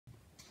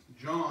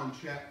John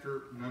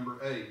chapter number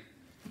 8.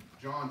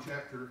 John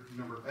chapter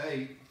number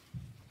 8.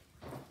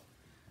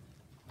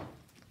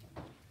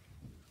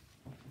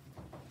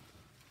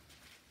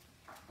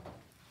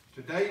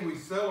 Today we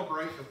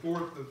celebrate the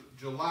 4th of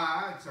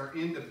July. It's our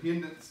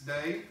Independence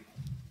Day.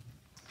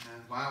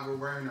 And while we're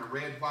wearing a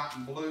red, white,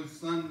 and blue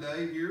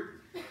Sunday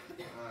here,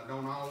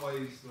 don't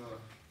always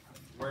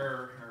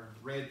wear our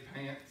red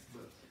pants,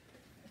 but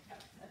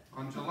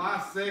on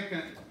July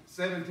 2nd,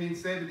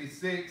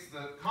 1776,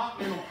 the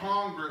Continental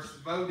Congress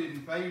voted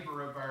in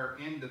favor of our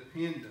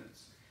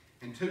independence.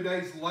 And 2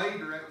 days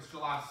later, that was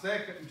July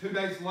 2nd, and 2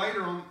 days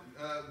later on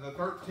the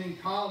 13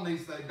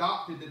 colonies, they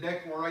adopted the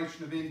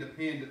Declaration of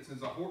Independence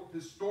as a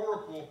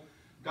historical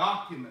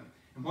document.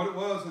 And what it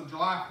was on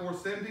July 4,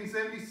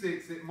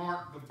 1776, it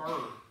marked the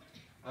birth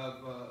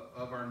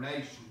of our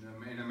nation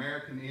and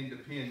American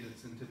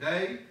independence. And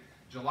today,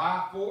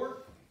 July 4th,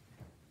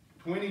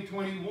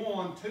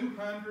 2021,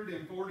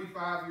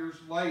 245 years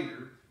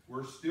later,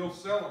 we're still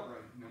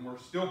celebrating and we're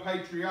still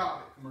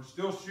patriotic and we're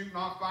still shooting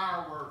off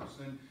fireworks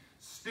and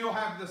still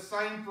have the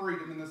same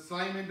freedom and the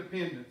same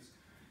independence.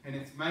 And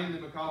it's mainly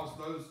because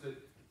those that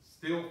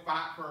still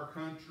fight for our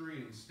country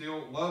and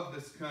still love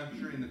this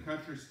country, and the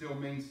country still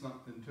means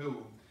something to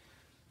them.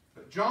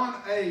 But John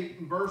 8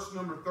 and verse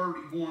number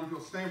 31, if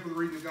you'll stand for the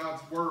reading of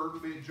God's Word, it'll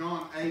be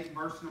John 8 and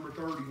verse number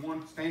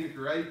 31. Stand if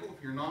you're able.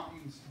 If you're not,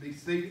 you can be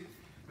seated.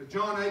 But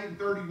John 8 and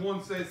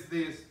 31 says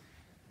this: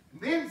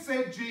 Then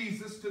said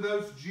Jesus to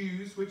those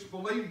Jews which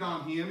believed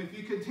on him, If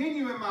you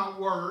continue in my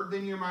word,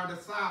 then you're my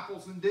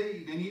disciples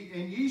indeed,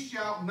 and ye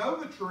shall know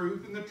the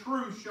truth, and the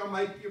truth shall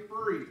make you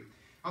free.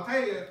 I'll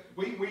tell you,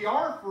 we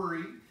are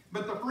free,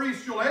 but the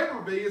freest you'll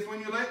ever be is when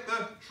you let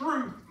the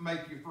truth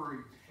make you free.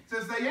 It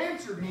says, They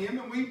answered him,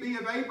 And we be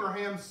of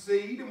Abraham's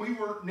seed, and we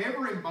were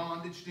never in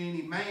bondage to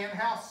any man.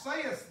 How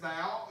sayest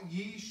thou,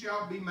 ye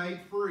shall be made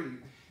free?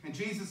 And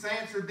Jesus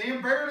answered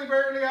them, Verily,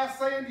 verily, I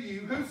say unto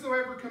you,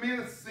 whosoever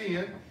committeth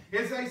sin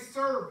is a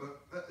servant,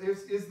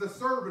 is the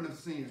servant of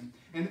sin.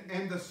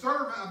 And the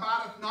servant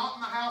abideth not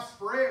in the house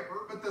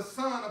forever, but the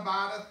Son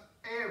abideth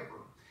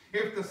ever.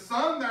 If the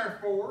Son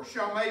therefore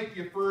shall make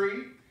you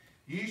free,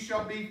 ye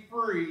shall be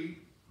free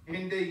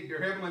indeed.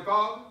 Dear Heavenly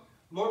Father,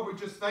 Lord, we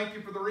just thank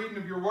you for the reading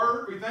of your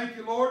word. We thank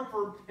you, Lord,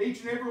 for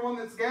each and every one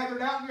that's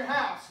gathered out in your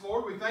house.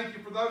 Lord, we thank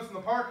you for those in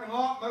the parking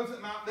lot, those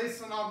that might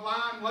listen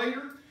online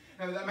later,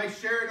 and that may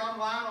share it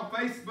online on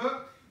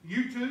Facebook,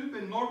 YouTube.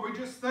 And Lord, we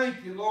just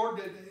thank you, Lord,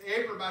 that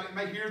everybody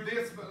may hear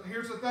this. But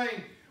here's the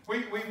thing.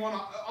 We want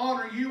to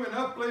honor you and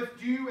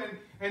uplift you.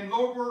 And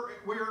Lord,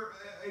 we're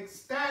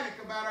ecstatic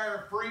about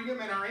our freedom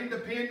and our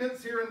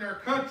independence here in our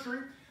country.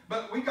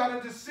 But we got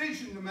a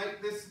decision to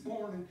make this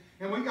morning.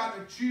 And we got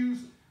to choose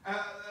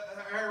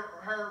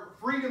our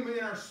freedom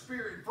in our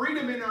spirit,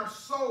 freedom in our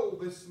soul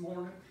this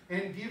morning,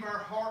 and give our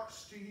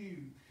hearts to you.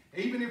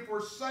 Even if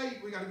we're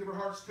saved, we got to give our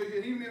hearts to you.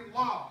 And even if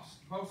lost,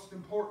 most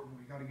important,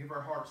 we got to give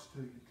our hearts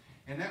to you.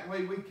 And that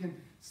way we can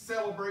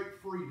celebrate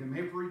freedom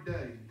every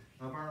day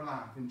of our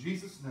life. In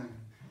Jesus'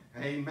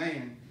 name,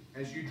 amen.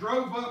 As you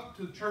drove up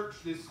to church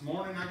this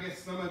morning, I guess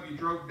some of you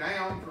drove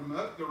down from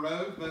up the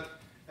road, but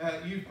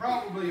you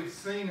probably have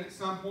seen at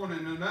some point or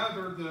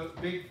another the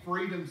big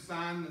freedom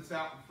sign that's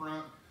out in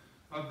front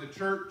of the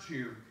church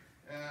here.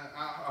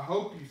 I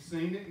hope you've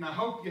seen it, and I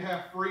hope you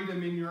have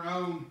freedom in your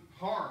own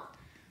heart.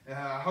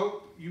 I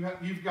hope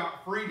you've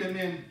got freedom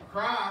in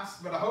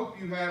Christ, but I hope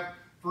you have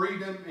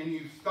freedom and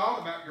you've thought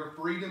about your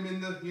freedom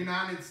in the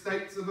United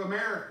States of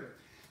America.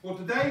 Well,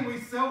 today we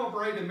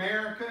celebrate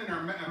America and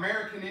our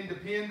American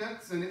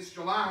independence, and it's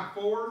July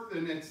 4th,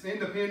 and it's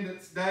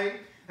Independence Day.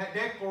 That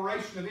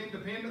Declaration of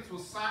Independence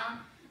was signed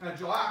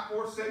July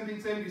 4th,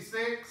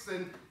 1776,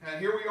 and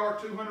here we are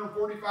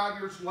 245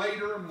 years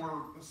later, and we're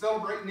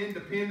celebrating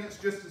independence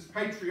just as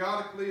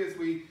patriotically as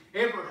we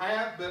ever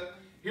have. But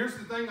here's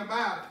the thing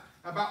about it.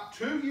 About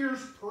 2 years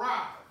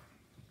prior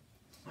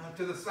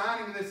to the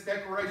signing of this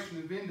Declaration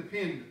of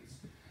Independence,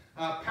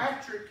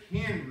 Patrick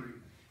Henry,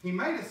 he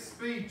made a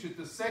speech at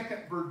the Second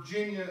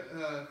Virginia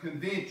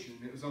Convention.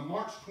 It was on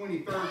March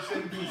 23rd,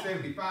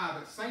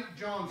 1775 at St.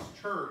 John's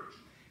Church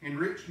in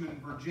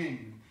Richmond,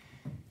 Virginia.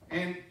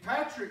 And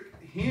Patrick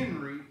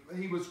Henry,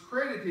 he was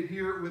credited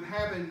here with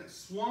having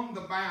swung the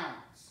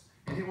balance.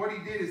 And what he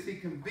did is he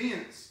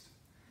convinced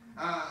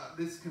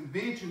this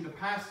convention to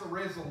pass a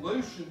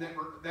resolution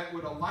that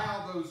would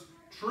allow those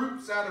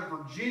troops out of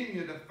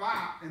Virginia to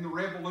fight in the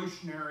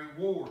Revolutionary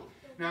War.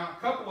 Now,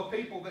 a couple of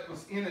people that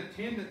was in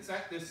attendance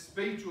at this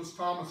speech was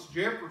Thomas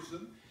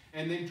Jefferson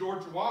and then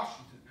George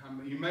Washington.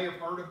 You may have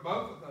heard of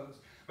both of those.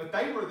 But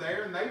they were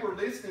there and they were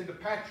listening to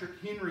Patrick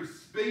Henry's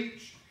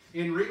speech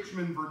in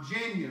Richmond,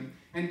 Virginia.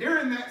 And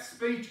during that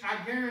speech,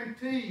 I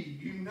guarantee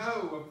you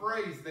know a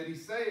phrase that he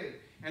said,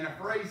 and a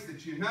phrase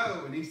that you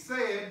know. And he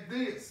said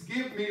this: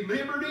 Give me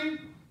liberty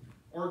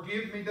or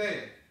give me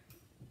death.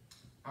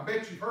 I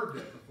bet you've heard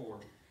that before.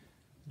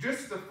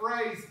 Just the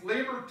phrase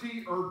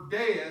liberty or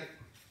death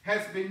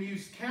has been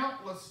used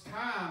countless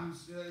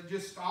times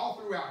just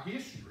all throughout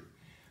history.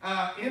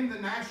 In the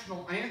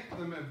national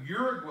anthem of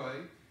Uruguay,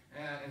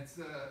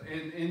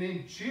 And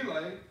in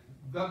Chile,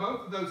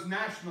 both of those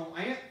national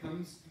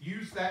anthems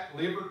use that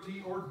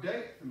liberty or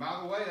death. And by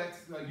the way,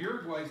 that's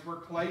Uruguay's where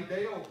Clay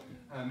Dale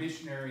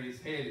missionary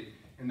is headed.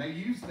 And they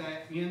use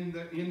that in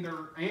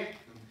their anthem.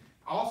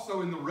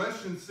 Also in the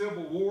Russian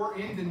Civil War,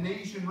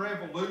 Indonesian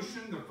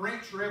Revolution, the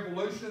French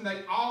Revolution,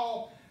 they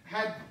all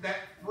had that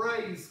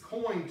phrase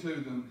coined to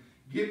them.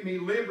 Give me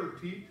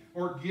liberty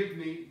or give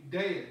me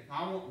death.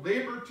 I want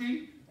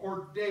liberty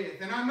or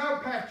death. And I know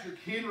Patrick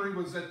Henry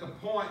was at the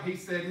point, he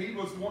said he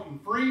was wanting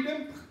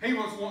freedom, he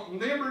was wanting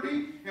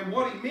liberty, and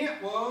what he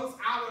meant was,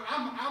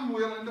 I'm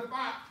willing to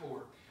fight for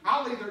it.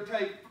 I'll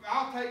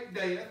take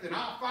death and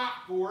I'll fight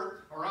for it,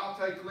 or I'll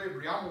take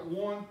liberty. I want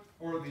one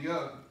or the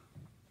other.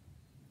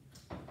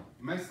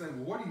 You may say,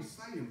 well, what are you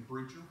saying,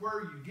 preacher? Where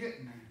are you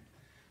getting at?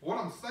 What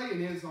I'm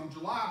saying is on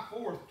July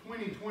 4th,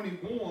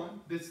 2021,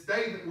 this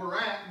day that we're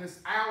at, and this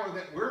hour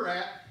that we're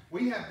at,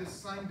 we have this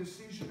same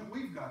decision that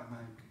we've got to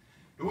make.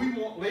 Do we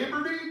want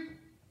liberty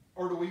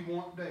or do we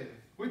want death?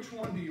 Which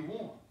one do you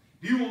want?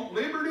 Do you want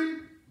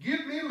liberty?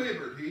 Give me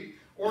liberty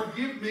or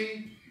give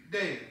me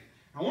death.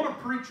 I want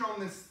to preach on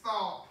this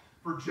thought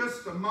for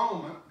just a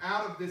moment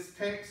out of this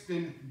text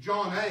in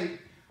John 8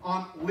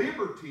 on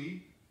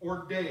liberty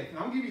or death. And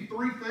I'll give you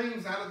three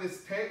things out of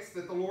this text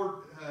that the Lord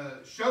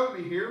showed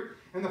me here.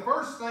 And the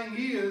first thing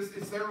is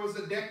there was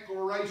a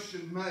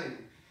declaration made.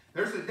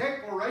 There's a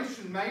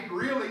declaration made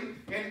really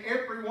in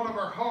every one of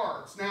our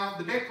hearts. Now,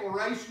 the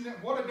declaration,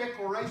 what a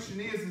declaration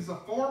is a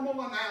formal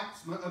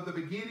announcement of the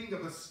beginning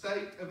of a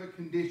state of a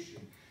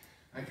condition.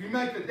 If you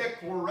make a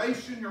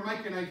declaration, you're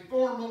making a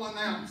formal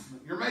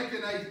announcement. You're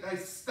making a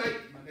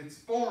statement. It's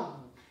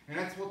formal. And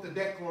that's what the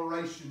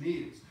declaration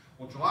is.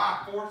 Well,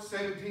 July 4th,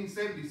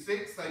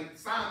 1776, they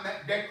signed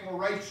that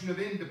Declaration of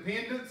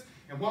Independence.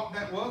 And what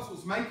that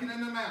was making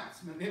an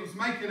announcement. It was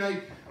making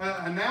an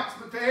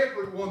announcement to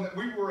everyone that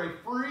we were a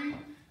free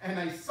and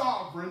a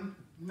sovereign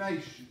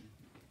nation.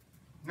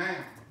 Now,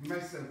 you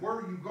may say, where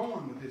are you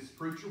going with this,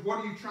 preacher? What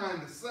are you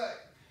trying to say?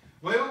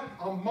 Well,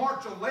 on March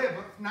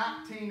 11th,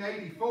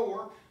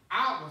 1984,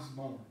 I was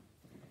born.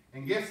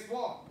 And guess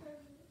what?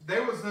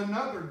 There was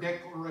another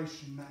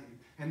declaration made.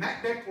 And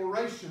that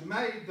declaration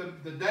made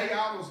the day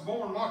I was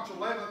born, March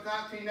 11th,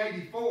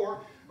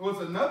 1984, was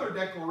another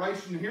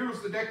declaration. Here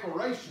was the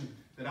declaration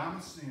that I'm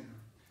a sinner.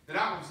 That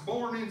I was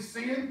born in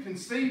sin,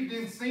 conceived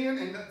in sin,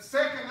 and the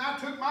second I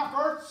took my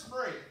first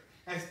breath,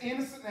 as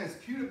innocent and as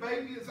cute a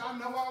baby as I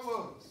know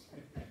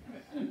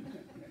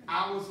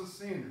I was a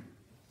sinner.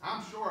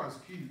 I'm sure I was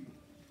cute.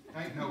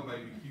 Ain't no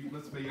baby cute,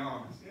 let's be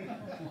honest.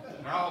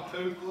 They're all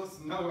toothless,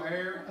 no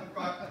hair.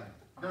 Like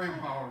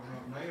grandpa or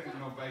something. They ain't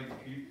no baby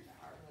cute.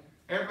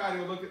 Everybody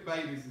will look at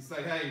babies and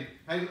say, hey,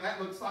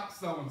 that looks like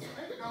so-and-so.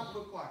 It don't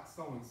look like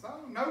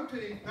so-and-so. No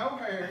teeth, no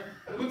hair.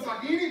 It looks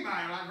like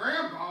anybody, like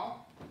Grandpa.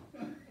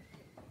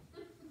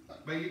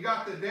 But you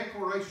got the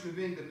Declaration of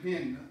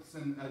Independence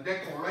and a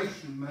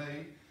declaration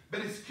made. But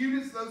as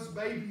cute as those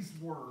babies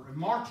were, on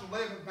March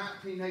 11th,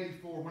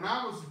 1984, when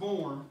I was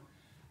born,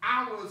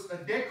 a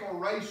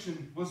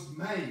declaration was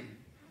made.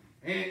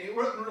 And it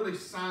wasn't really a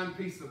signed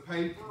piece of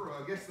paper.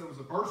 I guess there was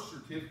a birth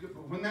certificate.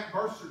 But when that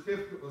birth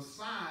certificate was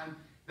signed,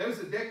 there was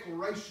a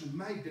declaration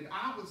made that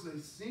I was a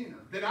sinner,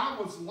 that I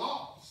was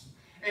lost.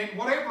 And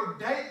whatever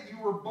date you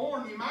were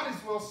born, you might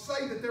as well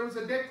say that there was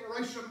a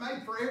declaration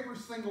made for every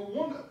single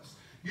one of us.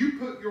 You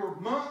put your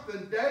month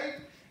and date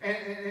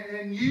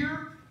and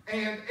year,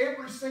 and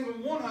every single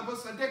one of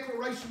us, a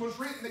declaration was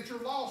written that you're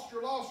lost,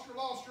 you're lost, you're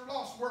lost, you're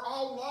lost. We're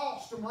all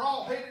lost, and we're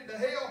all headed to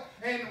hell,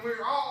 and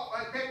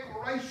a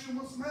declaration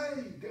was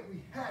made that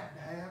we had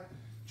to have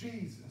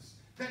Jesus,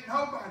 that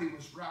nobody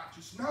was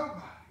righteous,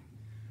 nobody.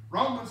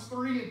 Romans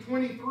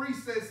 3:23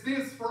 says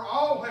this, for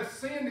all have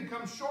sinned and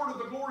come short of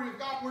the glory of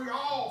God. We're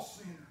all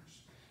sinners.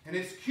 And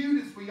as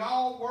cute as we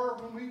all were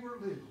when we were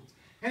little,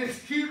 and as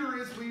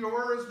cuter as we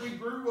were as we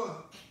grew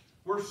up,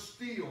 we're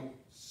still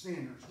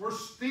sinners. We're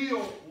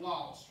still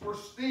lost. We're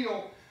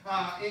still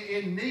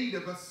in need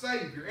of a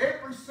Savior.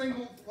 Every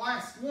single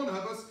last one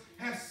of us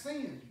has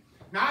sinned.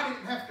 Now, I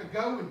didn't have to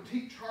go and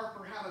teach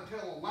Harper how to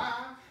tell a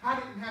lie. I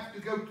didn't have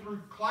to go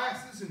through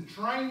classes and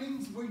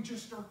trainings.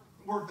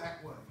 We're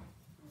that way.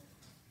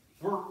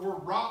 We're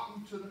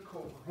rotten to the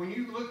core. When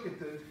you look at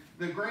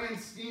the grand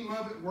scheme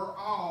of it, we're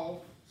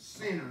all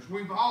sinners.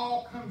 We've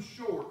all come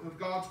short of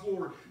God's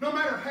glory. No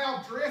matter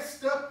how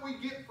dressed up we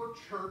get for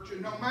church,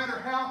 and no matter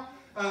how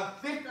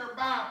thick our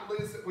Bible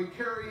is that we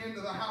carry into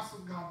the house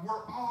of God,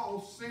 we're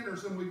all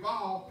sinners, and we've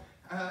all,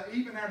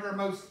 even at our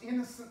most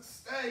innocent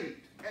state,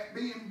 at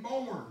being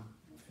born,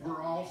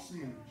 we're all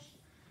sinners.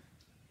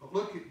 But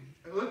look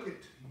at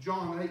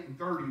John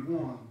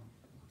 8:31.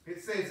 It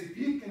says, if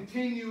you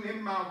continue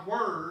in my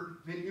word,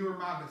 then you are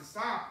my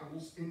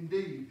disciples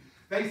indeed.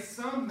 They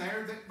some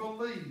there that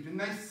believed, and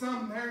they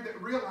some there that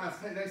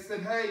realized, they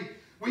said, hey,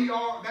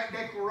 that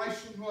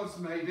declaration was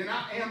made, and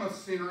I am a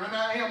sinner, and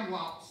I am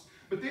lost.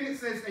 But then it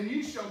says, and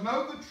you shall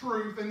know the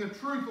truth, and the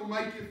truth will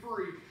make you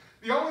free.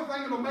 The only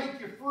thing that will make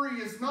you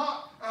free is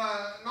not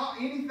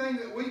anything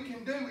that we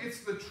can do. It's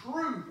the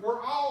truth.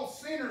 We're all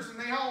sinners, and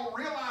they all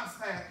realize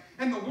that.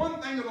 And the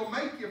one thing that will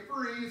make you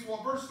free is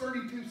what verse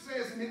 32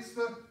 says, and it's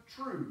the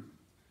truth.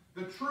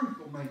 The truth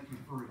will make you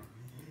free.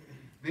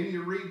 Then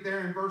you read there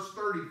in verse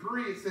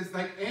 33, it says,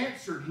 they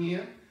answered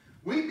him,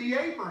 we be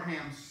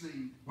Abraham's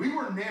seed. We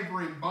were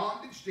never in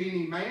bondage to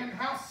any man.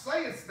 How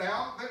sayest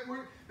thou that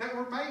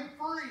we're made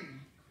free?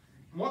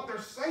 And what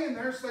they're saying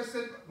there is they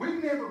said,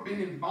 we've never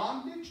been in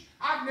bondage.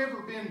 I've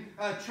never been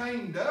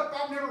chained up.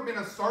 I've never been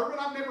a servant.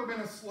 I've never been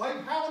a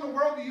slave. How in the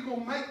world are you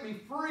going to make me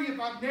free if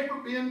I've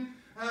never been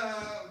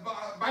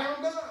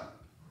bound up?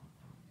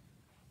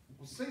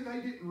 Well, see, they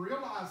didn't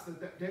realize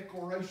that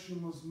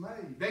declaration was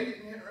made. They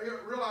didn't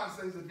realize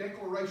there's a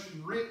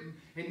declaration written,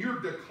 and you're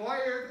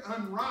declared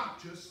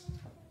unrighteous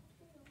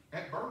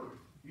at birth.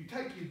 You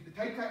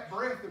take that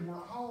breath, and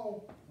we're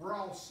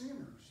all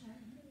sinners.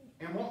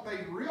 And what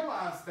they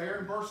realized there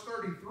in verse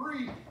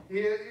 33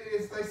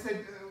 is they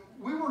said,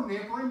 we were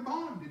never in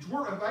bondage.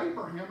 We're of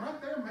Abraham.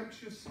 Right there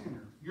makes you a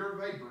sinner. You're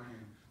of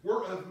Abraham.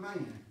 We're of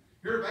man.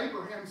 You're of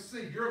Abraham's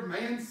seed. You're of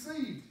man's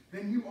seed.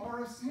 Then you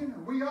are a sinner.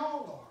 We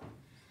all are.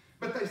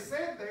 But they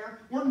said there,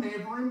 we're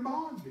never in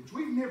bondage.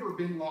 We've never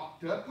been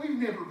locked up. We've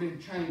never been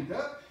chained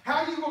up.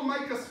 How are you going to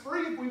make us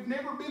free if we've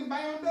never been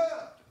bound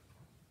up?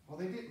 Well,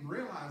 they didn't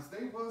realize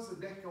there was a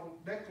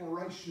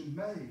declaration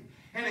made.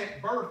 And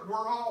at birth,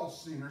 we're all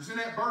sinners. And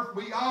at birth,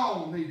 we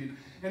all need it.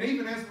 And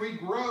even as we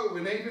grow,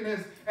 and even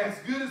as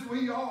good as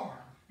we are,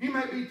 you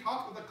may be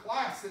top of the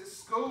class at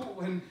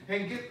school and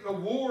get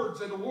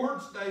awards at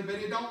awards day, but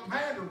it don't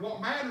matter.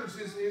 What matters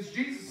is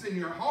Jesus in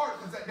your heart,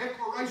 because that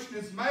declaration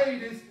is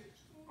made is,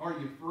 are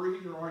you free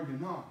or are you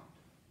not?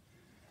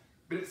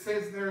 But it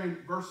says there in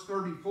verse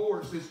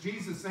 34, it says,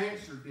 Jesus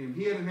answered them.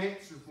 He had an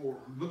answer for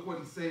them. Look what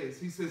he says.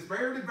 He says,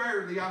 verily,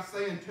 verily, I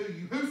say unto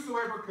you,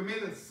 whosoever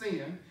committeth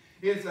sin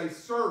is a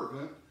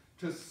servant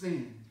to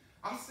sin.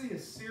 I see a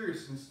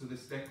seriousness to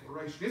this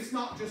declaration. It's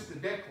not just a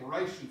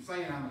declaration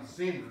saying I'm a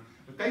sinner,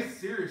 but there's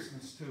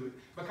seriousness to it.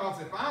 Because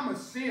if I'm a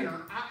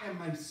sinner, I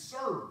am a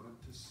servant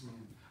to sin.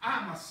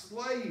 I'm a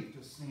slave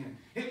to sin.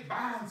 It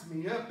binds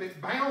me up. It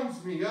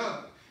bounds me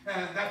up.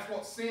 That's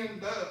what sin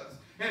does.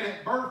 And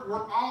at birth,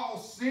 we're all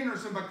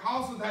sinners. And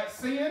because of that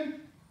sin,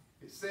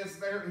 it says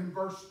there in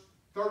verse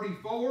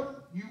 34,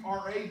 you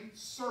are a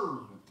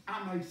servant.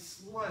 I'm a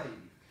slave.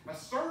 A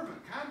servant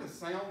kind of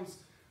sounds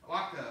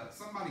like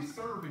somebody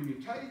serving you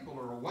table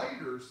or a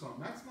waiter or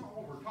something. That's not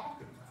what we're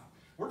talking about.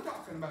 We're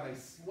talking about a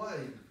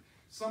slave.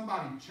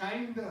 Somebody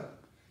chained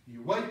up.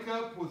 You wake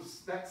up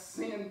with that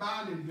sin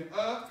binding you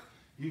up.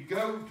 You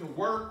go to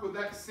work with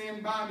that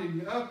sin binding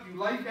you up. You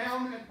lay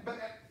down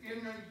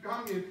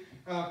on your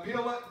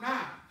pill at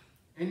night.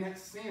 And that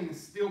sin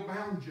is still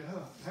bound you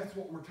up. That's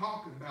what we're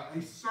talking about.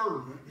 A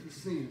servant to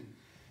sin.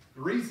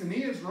 The reason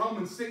is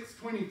Romans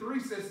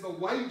 6:23 says the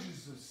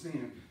wages of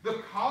sin,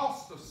 the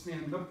cost of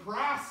sin, the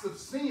price of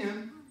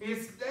sin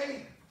is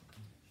death.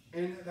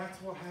 And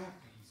that's what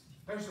happens.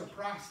 There's a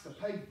price to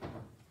pay for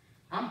it.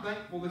 I'm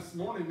thankful this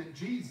morning that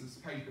Jesus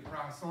paid the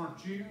price,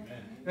 aren't you?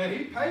 Amen. That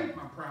He paid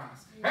my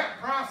price. That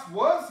price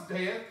was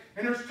death,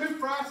 and there's two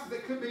prices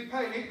that could be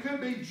paid. It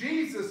could be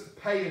Jesus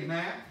paying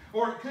that,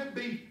 or it could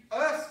be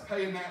us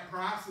paying that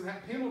price, and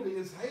that penalty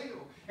is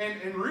hell.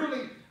 And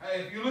really,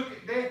 if you look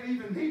at death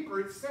even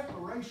deeper, it's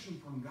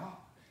separation from God.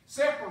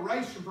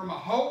 Separation from a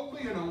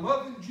holy and a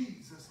loving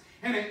Jesus.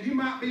 And you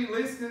might be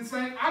listening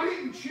saying, I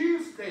didn't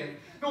choose death.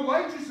 The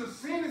wages of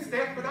sin is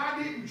death, but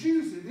I didn't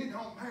choose it. It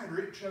don't matter.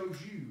 It chose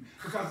you.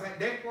 Because that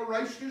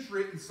declaration is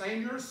written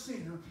saying you're a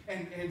sinner,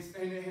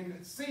 and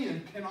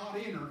sin cannot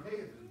enter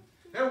heaven.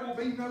 There will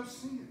be no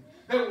sin.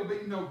 There will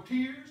be no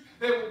tears.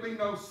 There will be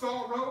no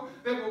sorrow.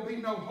 There will be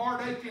no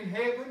heartache in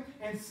heaven,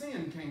 and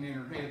sin can't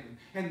enter heaven.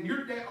 And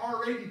you're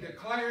already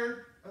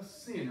declared a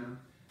sinner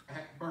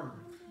at birth.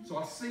 So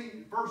I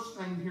see first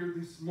thing here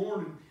this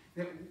morning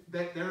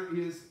that there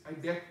is a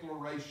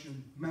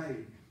declaration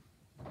made.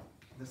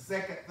 The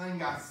second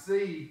thing I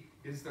see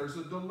is there's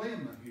a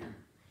dilemma here.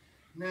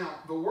 Now,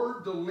 the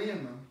word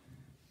dilemma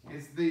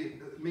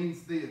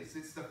means this.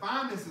 It's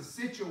defined as a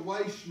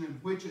situation in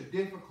which a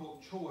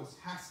difficult choice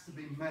has to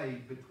be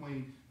made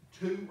between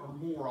two or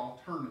more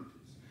alternatives.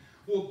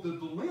 Well, the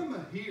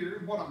dilemma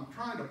here, what I'm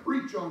trying to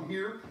preach on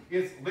here,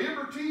 is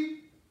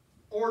liberty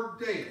or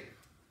death.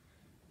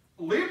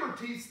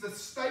 Liberty's the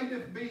state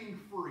of being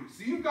free.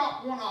 So you've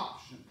got one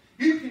option.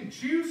 You can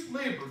choose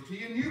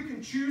liberty, and you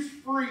can choose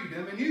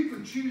freedom, and you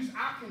can choose,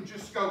 I can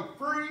just go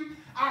free,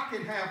 I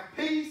can have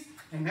peace,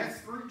 and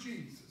that's through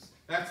Jesus.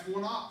 That's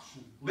one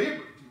option,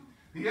 liberty.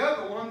 The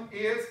other one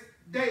is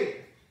death.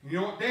 You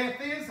know what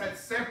death is? That's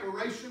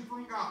separation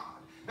from God.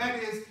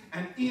 That is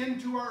an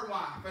end to our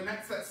life, and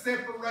that's that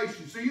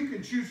separation. So you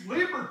can choose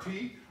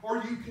liberty, or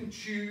you can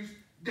choose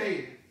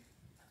death.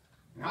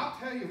 And I'll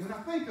tell you, when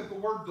I think of the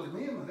word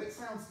dilemma, that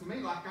sounds to me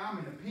like I'm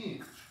in a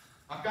pinch.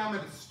 Like I'm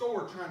at a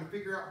store trying to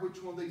figure out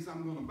which one of these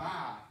I'm going to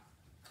buy.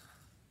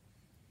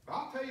 But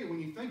I'll tell you, when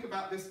you think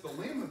about this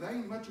dilemma, there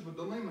ain't much of a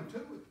dilemma to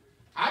it.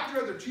 I I'd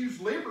rather choose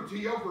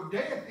liberty over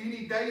death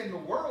any day in the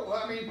world.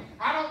 I mean,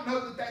 I don't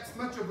know that that's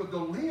much of a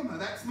dilemma.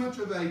 That's much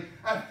of a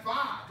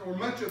fight or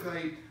much of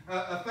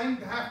a thing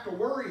to have to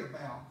worry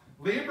about.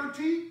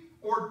 Liberty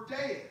or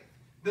death.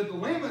 The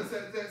dilemma is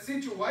that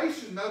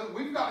situation, though, that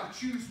we've got to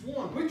choose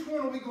one. Which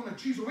one are we going to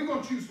choose? Are we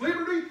going to choose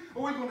liberty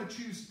or are we going to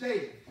choose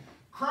death?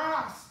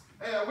 Christ,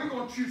 are we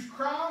going to choose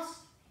Christ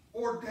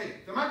or death?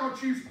 Am I going to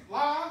choose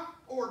life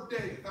or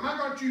death? Am I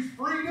going to choose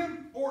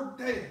freedom or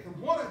death? And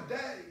what a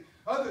day,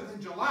 other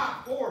than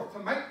July 4th, to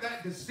make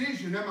that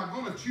decision. Am I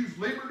going to choose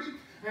liberty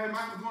and am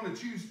I going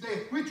to choose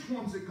death? Which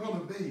one's it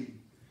going to be?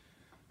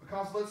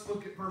 Because let's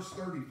look at verse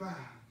 35.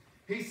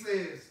 He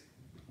says,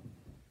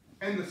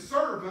 and the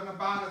servant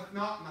abideth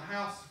not in the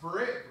house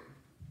forever,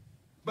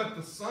 but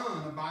the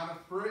son abideth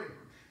forever.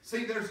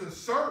 See, there's a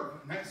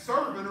servant. That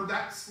servant or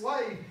that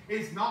slave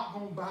is not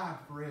going to abide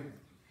forever.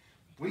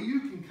 Well,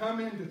 you can come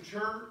into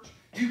church,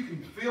 you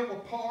can feel a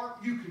part,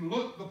 you can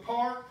look the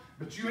part,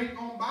 but you ain't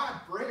going to abide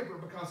forever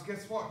because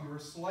guess what? You're a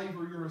slave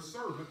or you're a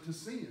servant to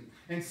sin.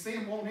 And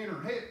sin won't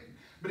enter heaven.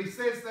 But he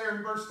says there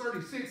in verse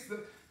 36 that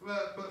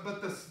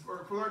but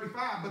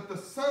the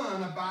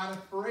son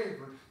abideth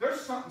forever. There's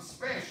something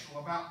special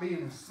about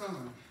being a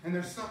son, and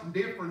there's something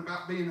different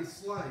about being a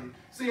slave.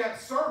 See,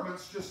 that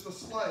servant's just a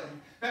slave.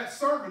 That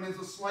servant is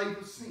a slave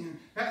of sin.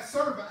 That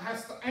servant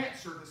has to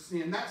answer to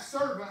sin. That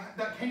servant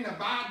that can't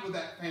abide with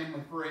that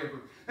family forever.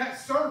 That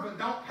servant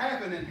don't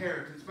have an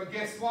inheritance, but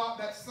guess what?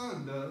 That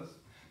son does.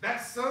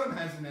 That son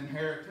has an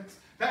inheritance.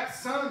 That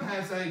son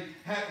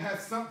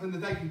has something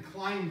that they can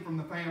claim from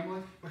the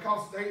family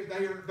because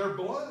they're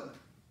blood.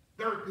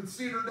 They're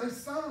considered a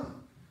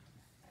son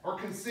or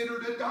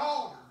considered a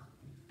daughter.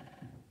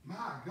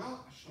 My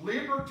gosh.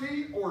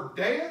 Liberty or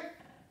death?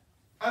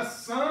 A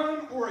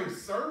son or a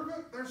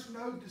servant? There's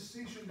no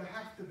decision to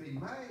have to be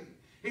made.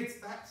 It's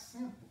that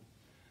simple.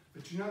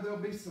 But you know, there'll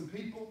be some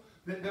people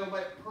that they'll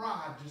let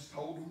pride just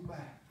hold them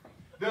back.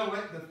 They'll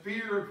let the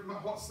fear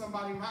of what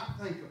somebody might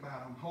think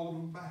about them hold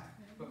them back.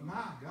 But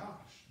my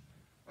gosh,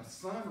 a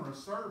son or a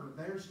servant,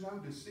 there's no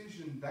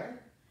decision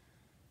there.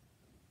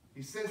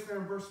 He says there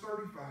in verse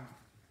 35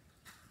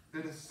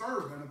 that a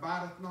servant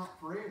abideth not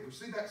forever.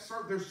 See, that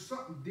there's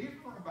something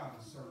different about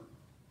a servant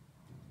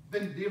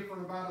than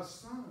different about a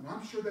son.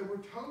 I'm sure they were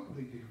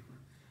totally different.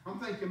 I'm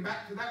thinking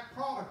back to that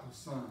prodigal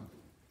son.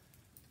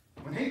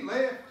 When he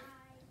left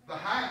the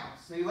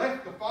house, he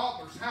left the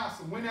father's house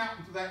and went out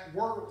into that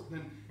world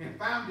and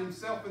found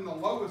himself in the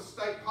lowest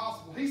state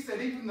possible. He said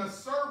even the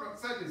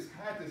servants at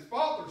his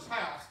father's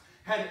house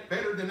had it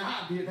better than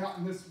I did out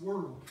in this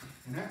world.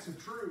 And that's the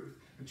truth.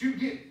 But you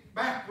get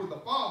back with the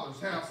Father's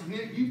house, and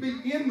then you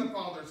be in the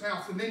Father's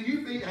house, and then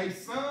you be a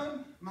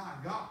son. My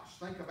gosh,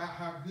 think about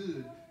how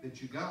good that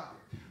you got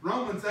it.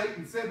 Romans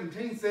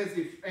 8:17 says,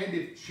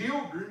 if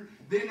children,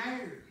 then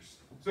heirs.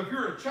 So if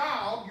you're a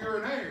child,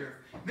 you're an heir.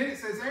 Then it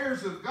says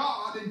heirs of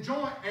God and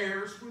joint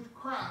heirs with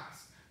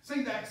Christ.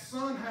 See, that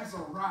son has a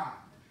right.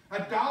 A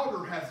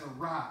daughter has a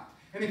right.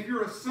 And if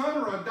you're a son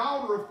or a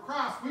daughter of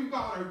Christ, we've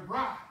got a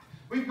right.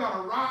 We've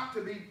got a right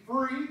to be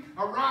free,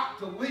 a right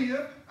to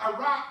live, a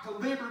right to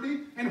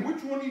liberty. And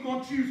which one are you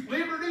going to choose,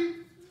 liberty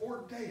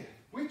or death?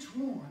 Which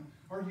one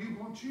are you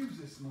going to choose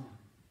this morning?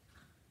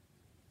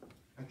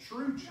 A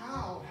true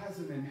child has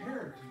an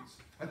inheritance.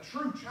 A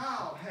true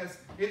child has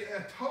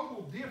a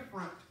total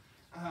different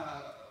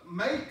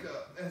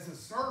makeup as a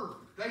servant.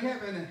 They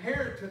have an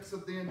inheritance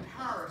of the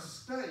entire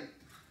estate.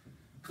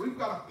 We've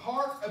got a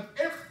part of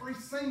every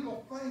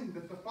single thing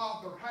that the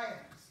Father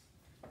has.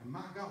 And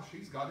my gosh,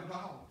 He's got it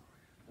all.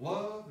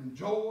 Love and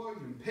joy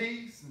and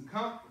peace and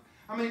comfort.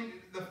 I mean,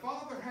 the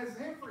Father has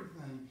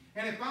everything.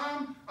 And if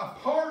I'm a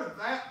part of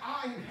that,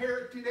 I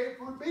inherited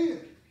every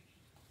bit.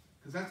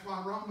 Because that's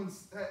why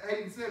Romans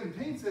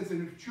 8:17 says,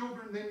 and if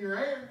children, then you're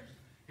heirs.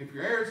 If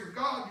you're heirs of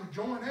God,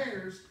 you're joint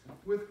heirs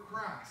with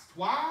Christ.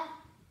 Why?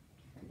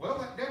 Well,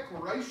 that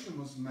declaration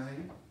was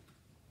made.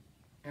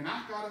 And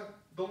I've got a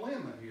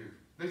dilemma here.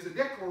 There's a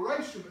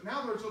declaration, but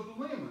now there's a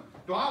dilemma.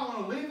 Do I want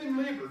to live in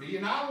liberty,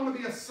 and I want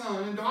to be a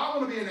son, and do I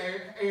want to be an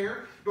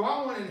heir? Do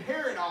I want to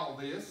inherit all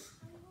this?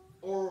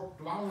 Or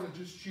do I want to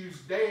just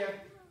choose death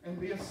and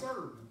be a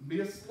servant,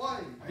 be a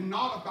slave, and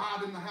not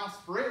abide in the house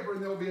forever,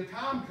 and there will be a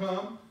time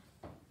come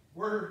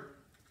where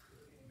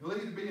you'll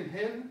either be in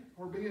heaven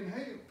or be in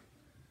hell.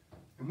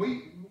 And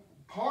we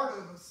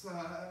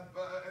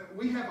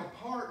have a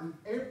part in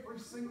every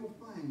single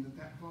thing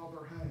that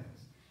Father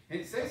has. And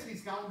it says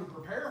He's gone to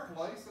prepare a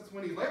place. That's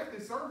when He left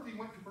this earth, He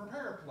went to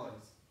prepare a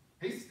place.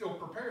 He's still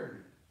preparing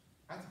it.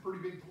 That's a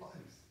pretty big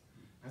place.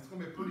 That's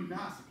going to be a pretty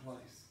nice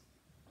place.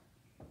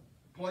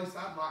 A place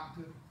I'd like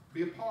to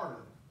be a part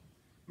of.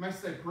 You may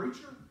say,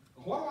 preacher,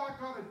 what do I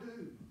got to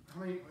do?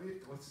 I mean,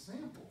 it's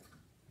simple.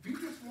 If you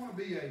just want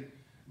to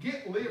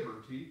get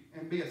liberty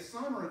and be a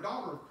son or a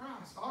daughter of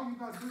Christ, all you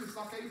got to do is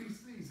like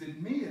ABCs.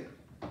 Admit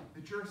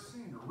that you're a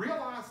sinner.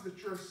 Realize that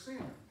you're a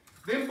sinner.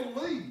 Then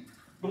believe.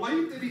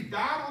 Believe that He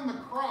died on the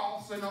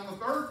cross, and on the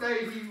third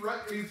day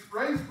He's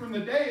raised from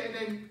the dead,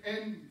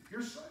 and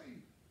you're saved.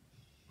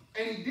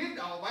 And He did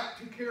all that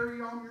to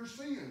carry on your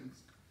sins.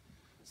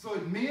 So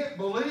admit,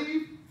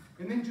 believe,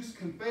 and then just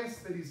confess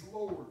that He's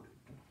Lord.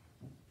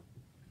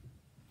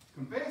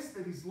 Confess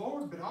that He's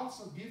Lord, but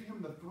also give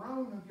Him the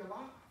throne of your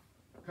life.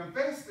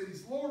 Confess that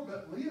He's Lord,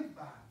 but live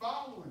by it.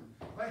 Follow Him.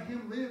 Let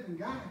Him live and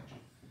guide you.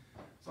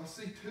 So I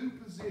see two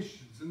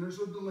positions, and there's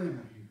a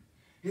dilemma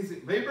here. Is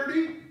it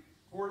liberty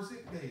or is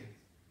it death?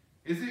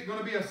 Is it going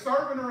to be a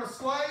servant or a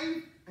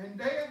slave and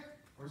death?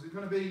 Or is it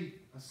going to be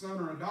a son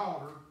or a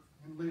daughter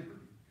and liberty?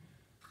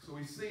 So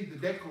we see the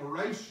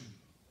declaration.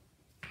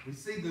 We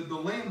see the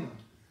dilemma.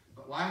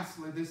 But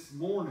lastly, this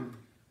morning,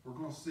 we're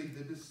going to see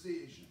the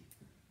decision.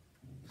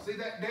 See,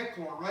 that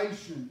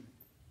declaration,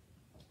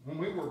 when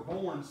we were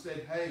born,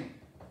 said, hey,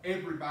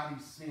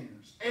 everybody's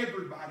sinners.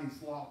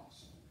 Everybody's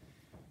lost.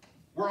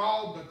 We're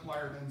all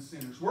declared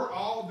sinners. We're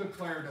all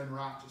declared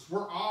unrighteous.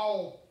 We're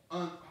all,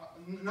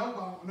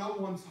 no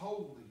one's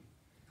holy.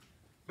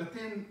 But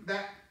then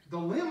that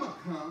dilemma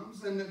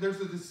comes, and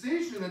there's a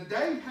decision. A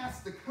day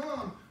has to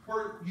come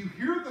where you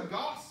hear the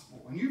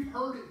gospel, and you've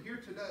heard it here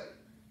today.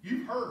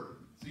 You've heard it.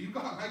 So you've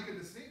got to make a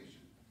decision.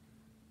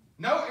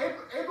 No,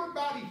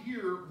 everybody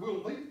here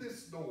will leave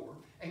this door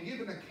and give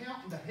an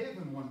account into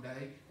heaven one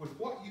day with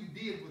what you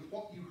did, with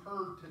what you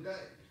heard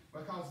today.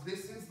 Because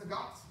this is the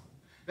gospel.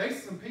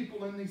 There's some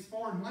people in these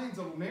foreign lands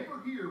that will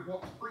never hear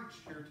what's preached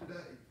here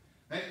today.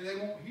 They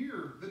won't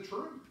hear the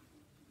truth.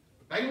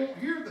 They won't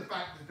hear the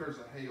fact that there's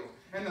a hell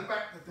and the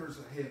fact that there's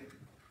a heaven.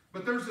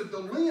 But there's a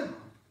dilemma.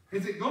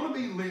 Is it going to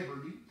be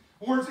liberty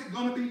or is it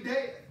going to be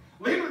death?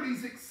 Liberty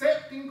is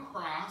accepting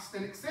Christ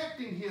and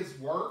accepting His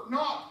work,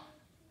 not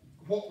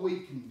what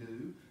we can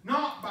do,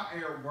 not by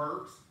our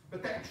works,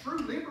 but that true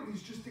liberty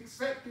is just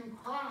accepting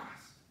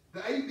Christ.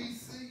 The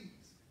ABCs.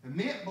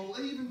 Admit,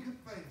 believe, and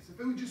confess.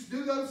 If we just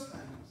do those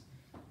things,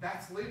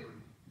 that's liberty.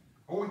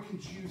 Or we can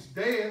choose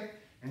death,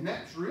 and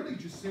that's really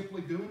just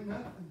simply doing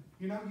nothing.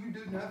 You know, you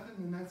do nothing,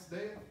 and that's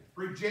death.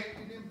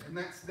 Rejecting Him, and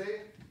that's death.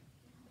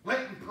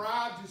 Letting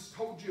pride just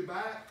hold you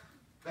back,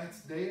 that's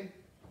death.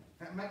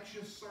 That makes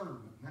you a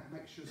servant. That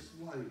makes you a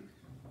slave.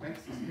 Makes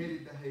us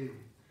headed to hell.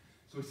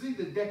 So we see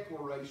the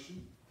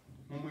declaration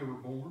when we were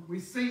born. We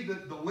see the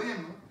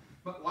dilemma.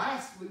 But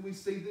lastly, we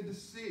see the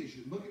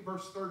decision. Look at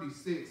verse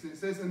 36. It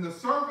says, and the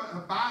servant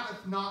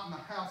abideth not in the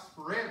house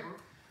forever,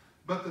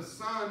 but the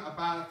Son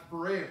abideth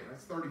forever.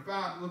 That's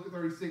 35. Look at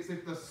 36.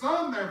 If the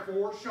Son,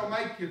 therefore, shall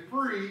make you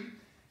free,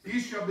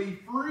 you shall be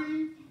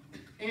free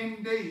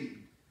indeed.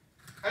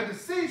 A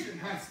decision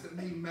has to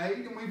be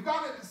made, and we've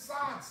got to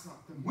decide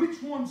something.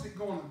 Which one's it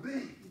going to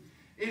be?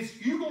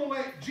 Is you going to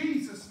let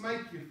Jesus make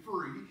you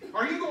free?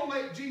 Are you going to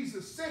let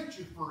Jesus set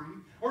you free?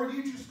 Or are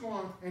you just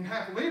going to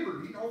have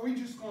liberty? Or are we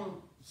just going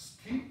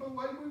to keep the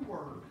way we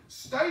were,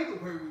 stay the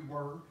way we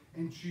were,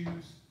 and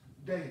choose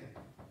death?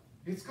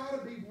 It's got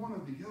to be one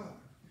or the other.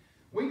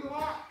 We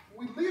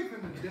live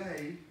in a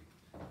day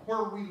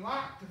where we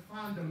like to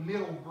find a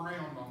middle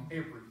ground on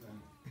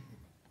everything.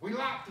 We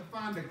like to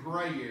find a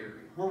gray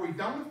area where we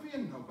don't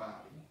offend nobody,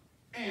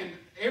 and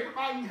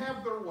everybody can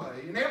have their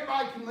way, and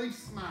everybody can leave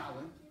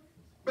smiling.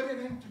 But it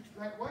ain't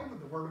that way with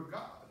the Word of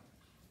God.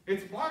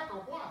 It's black or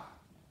white.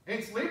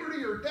 It's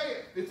liberty or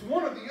death. It's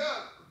one or the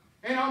other.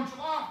 And on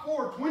July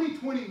 4,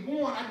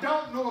 2021, I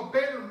don't know a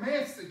better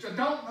message. I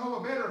don't know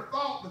a better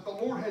thought that the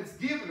Lord has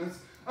given us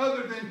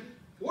other than,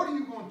 what are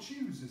you going to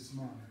choose this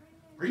morning?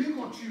 Are you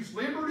going to choose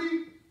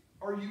liberty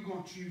or are you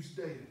going to choose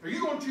death? Are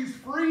you going to choose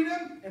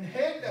freedom and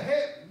head to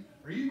heaven?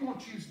 Or are you going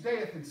to choose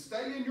death and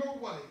stay in your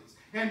ways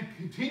and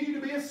continue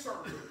to be a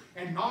servant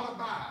and not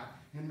abide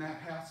in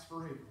that house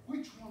forever?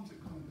 Which one's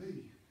it going to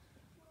be?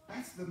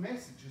 That's the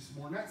message this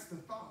morning. That's the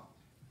thought.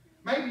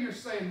 Maybe you're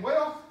saying,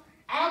 well,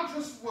 I'll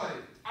just wait.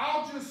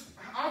 I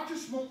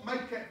just won't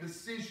make that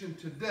decision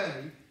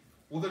today.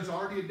 Well, there's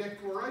already a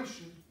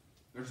declaration.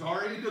 There's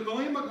already a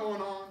dilemma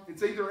going on.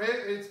 It's either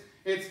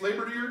it's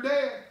liberty or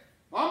death.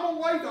 Well, I'm going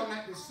to wait on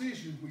that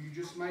decision. Well, you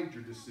just made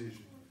your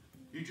decision.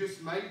 You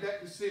just made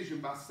that decision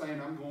by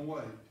saying, I'm going to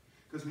wait.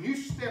 Because when you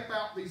step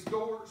out these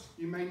doors,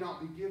 you may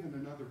not be given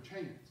another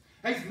chance.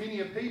 As many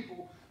of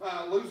people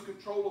lose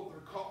control of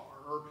their car,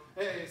 or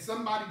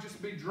somebody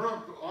just be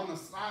drunk on the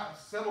side,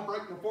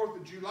 celebrating the 4th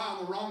of July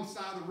on the wrong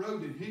side of the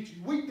road and hit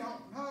you. We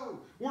don't know.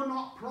 We're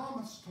not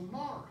promised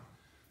tomorrow.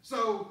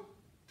 So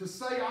to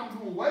say I'm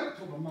going to wait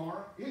till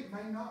tomorrow, it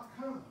may not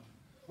come.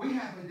 We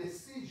have a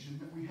decision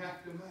that we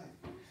have to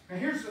make. And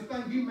here's the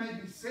thing. You may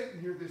be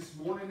sitting here this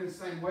morning and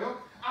saying, well,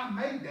 I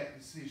made that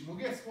decision. Well,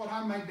 guess what?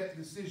 I made that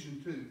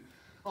decision too.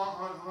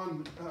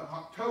 On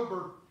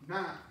October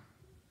 9th,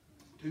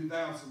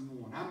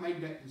 2001. I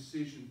made that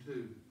decision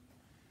too.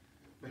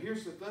 But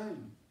here's the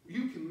thing.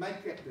 You can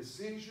make that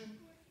decision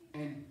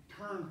and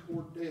turn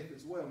toward death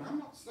as well. And I'm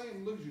not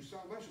saying lose your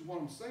salvation. What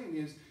I'm saying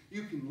is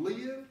you can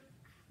live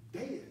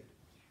dead.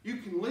 You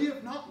can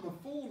live not in the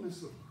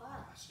fullness of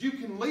Christ. You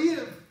can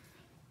live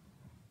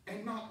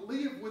and not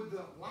live with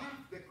the life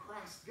that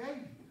Christ gave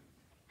you.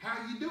 How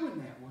are you doing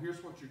that? Well,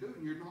 here's what you're doing.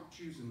 You're not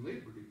choosing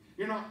liberty.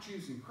 You're not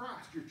choosing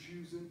Christ. You're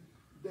choosing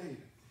death.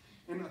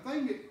 And the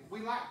thing that we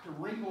like to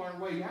wrangle our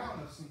way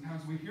out of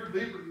sometimes, we hear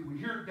liberty, we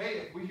hear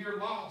death, we hear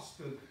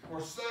lost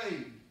or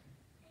saved.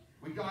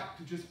 We got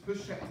to just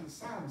push that to the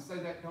side and say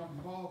that don't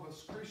involve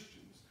us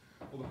Christians.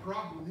 Well, the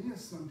problem is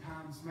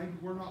sometimes maybe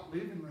we're not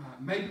living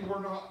right. Maybe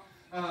we're not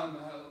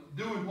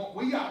doing what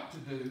we ought to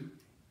do.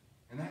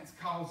 And that's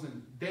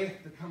causing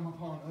death to come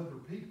upon other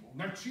people. And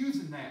they're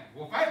choosing that.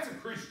 Well, if that's a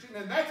Christian,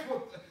 and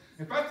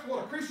if that's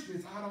what a Christian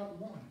is, I don't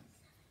want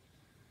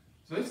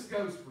it. So this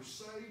goes for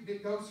saved,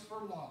 it goes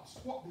for lost.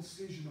 What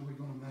decision are we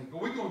going to make? Are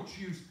we going to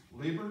choose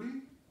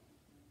liberty?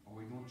 Or are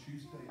we going to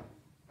choose death?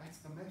 That's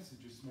the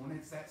message this morning.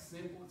 It's that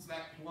simple, it's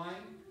that plain,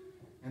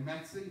 and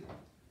that's it.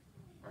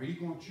 Are you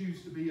going to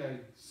choose to be a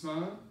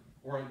son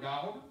or a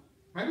daughter?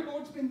 Maybe the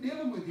Lord's been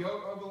dealing with you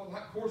over the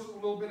course of a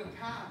little bit of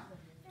time.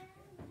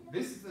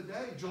 This is the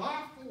day,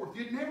 July 4th.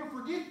 You'd never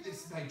forget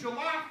this day.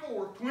 July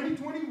 4th,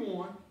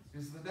 2021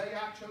 is the day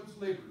I chose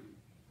liberty.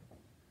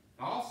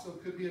 It also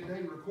could be a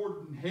day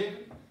recorded in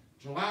heaven.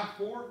 July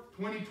 4th,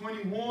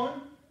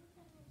 2021.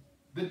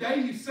 The day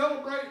you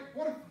celebrate.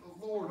 What if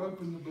the Lord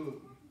opened the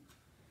book?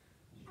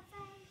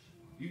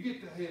 You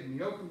get to heaven.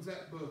 He opens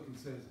that book and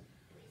says,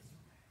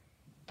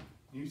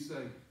 you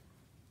say,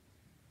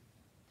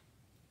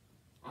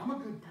 I'm a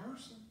good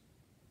person.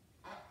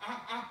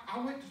 I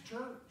went to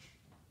church.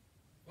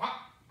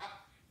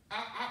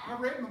 I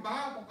read my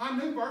Bible. I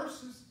knew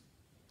verses.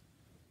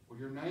 Well,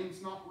 your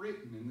name's not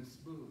written in this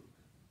book.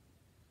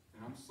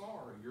 And I'm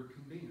sorry, you're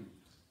condemned.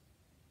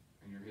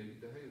 And you're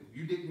headed to hell.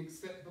 You didn't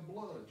accept the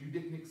blood. You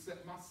didn't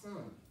accept my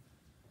son.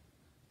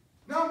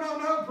 No,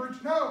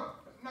 preacher, no.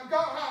 No,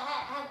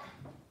 God,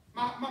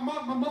 my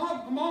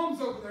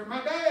mom's over there.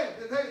 My dad,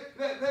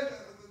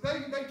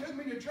 they took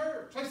me to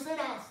church. They said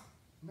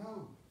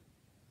no.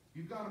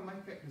 You've got to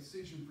make that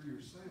decision for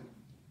yourself.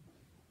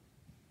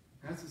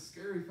 That's a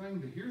scary thing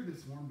to hear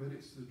this one, but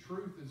it's the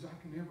truth as I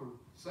can ever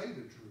say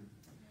the truth.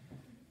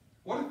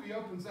 What if he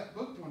opens that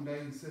book one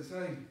day and says,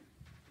 hey,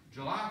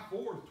 July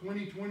 4th,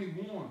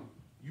 2021,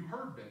 you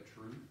heard that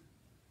truth.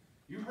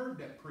 You heard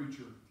that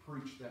preacher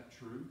preach that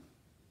truth.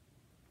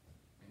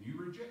 And you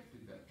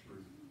rejected that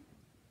truth.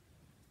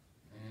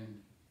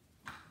 And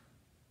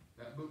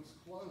that book's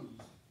closed.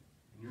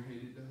 And you're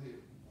headed to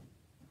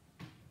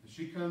hell.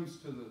 She comes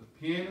to the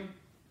piano.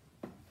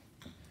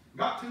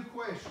 Got two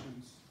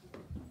questions.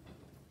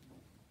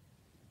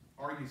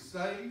 Are you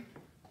saved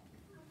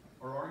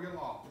or are you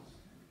lost?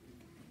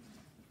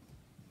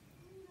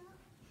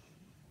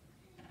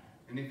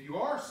 And if you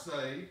are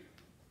saved,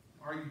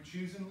 are you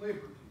choosing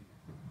liberty?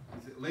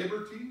 Is it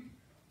liberty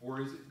or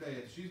is it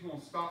death? She's going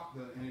to stop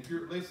and if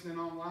you're listening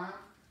online,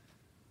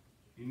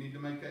 you need to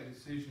make that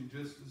decision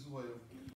just as well.